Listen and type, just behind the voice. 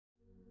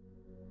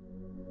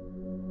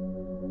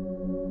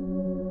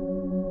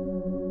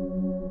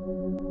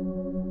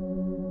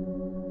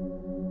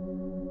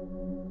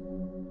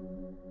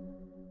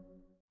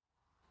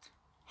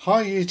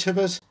Hi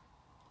YouTubers,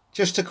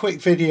 just a quick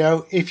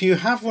video. If you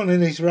have one of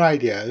these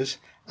radios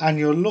and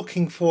you're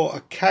looking for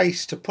a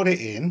case to put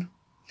it in,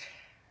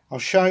 I'll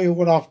show you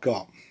what I've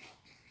got.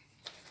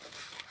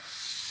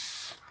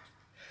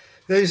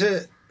 These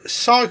are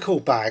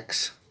cycle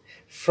bags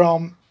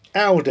from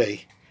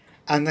Aldi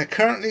and they're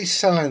currently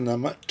selling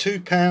them at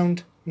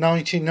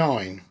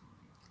 £2.99,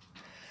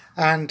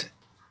 and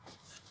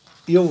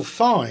you'll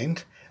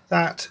find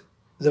that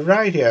the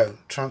radio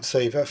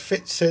transceiver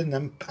fits in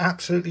them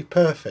absolutely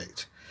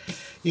perfect.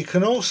 You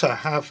can also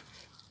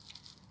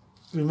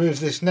remove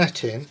this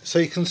netting so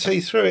you can see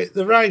through it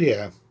the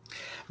radio.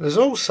 There's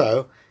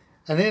also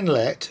an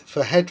inlet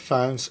for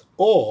headphones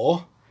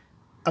or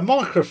a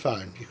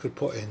microphone you could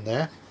put in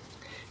there.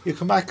 You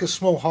can make a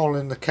small hole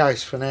in the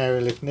case for an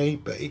aerial if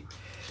need be,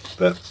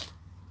 but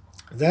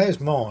there's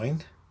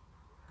mine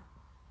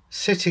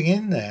sitting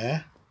in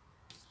there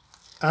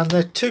and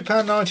they're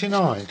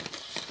 £2.99.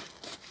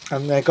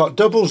 And they've got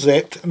double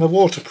zipped and they're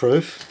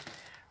waterproof,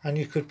 and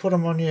you could put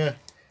them on your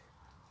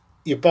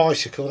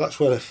bicycle. That's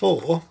where they're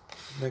for.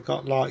 They've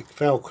got like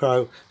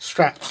Velcro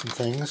straps and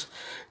things.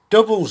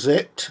 Double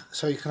zipped,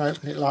 so you can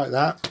open it like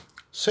that.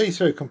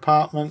 See-through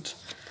compartment,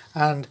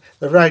 and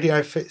the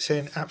radio fits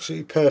in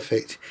absolutely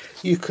perfect.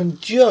 You can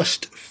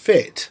just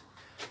fit,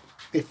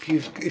 if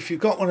you've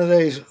got one of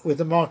these with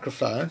the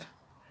microphone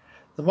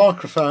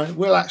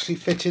will actually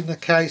fit in the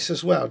case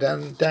as well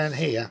down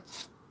here.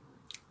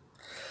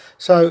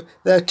 So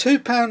they're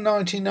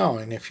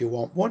 £2.99 if you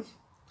want one,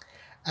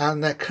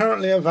 and they're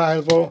currently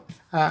available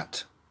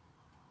at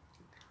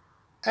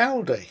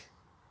Aldi.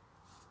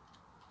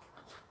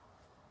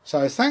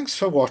 So thanks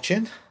for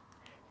watching.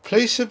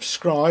 Please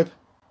subscribe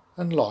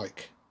and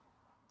like.